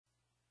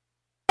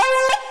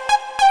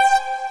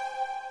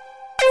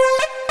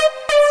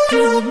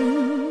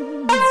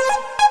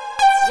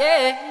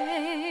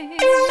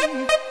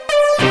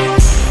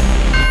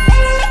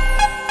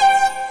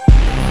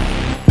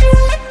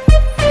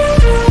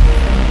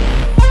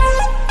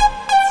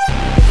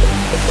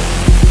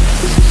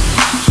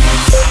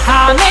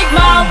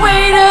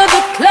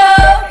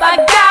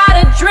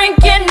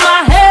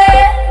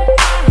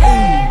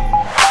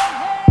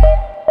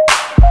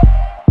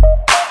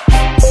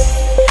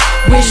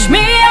Wish me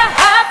a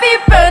happy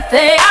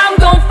birthday, I'm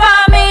gon'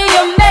 find me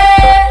a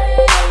man.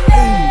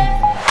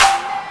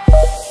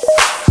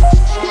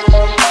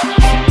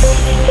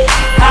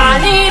 I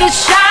need a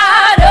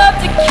shot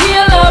of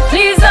tequila,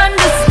 please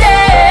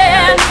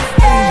understand.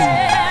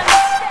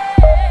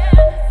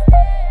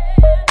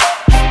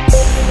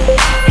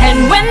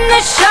 And when the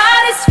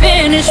shot is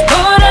finished,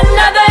 put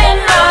another in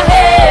my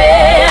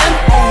hand.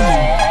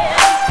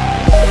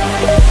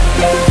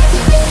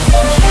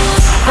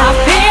 I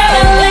feel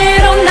a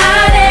little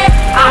naughty,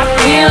 I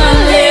feel a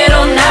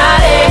little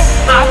naughty,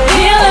 I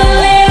feel a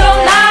little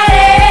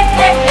naughty,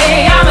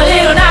 I'm a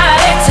little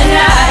naughty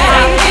tonight.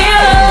 I feel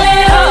a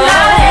little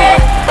naughty,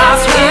 I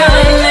feel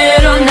a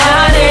little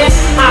naughty,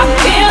 I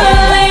feel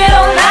a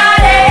little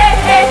naughty,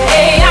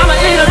 I'm a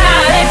little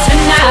naughty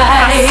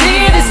tonight. I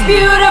see this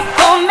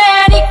beautiful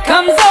man, he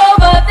comes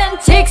over, then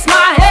takes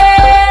my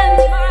hand.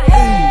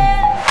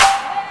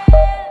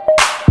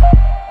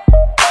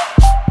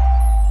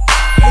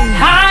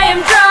 I am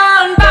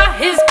drawn by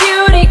his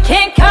beauty,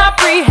 can't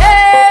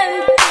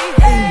comprehend.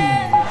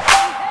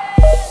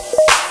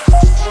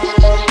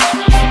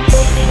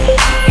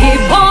 He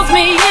pulls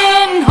me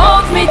in,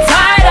 holds me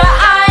tighter,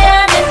 I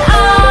am in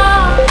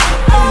awe.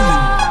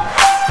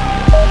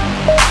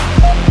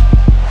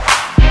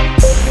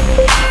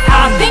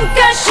 I think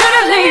I should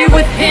leave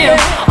with him,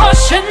 or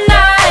shouldn't I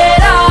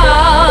at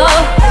all?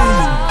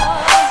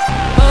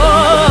 Oh,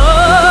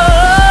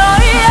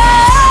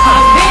 yeah. I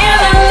feel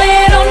a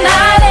little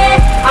naughty,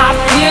 I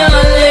feel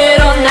a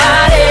little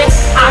naughty,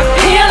 I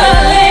feel a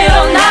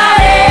little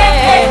naughty,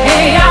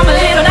 I'm a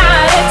little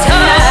naughty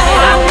tonight.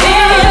 I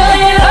feel a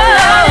little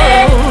naughty,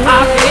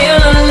 I feel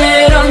a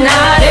little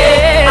naughty,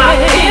 I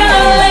feel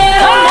a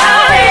little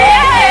naughty,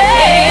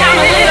 I'm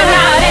a little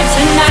naughty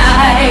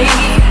tonight.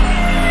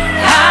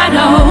 I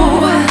know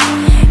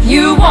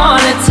you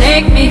wanna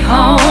take me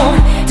home,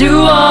 do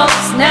all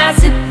these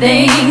nasty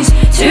things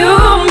to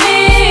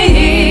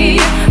me,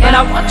 but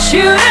I want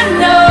you to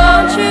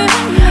know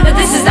that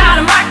this is out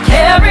of my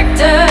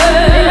character.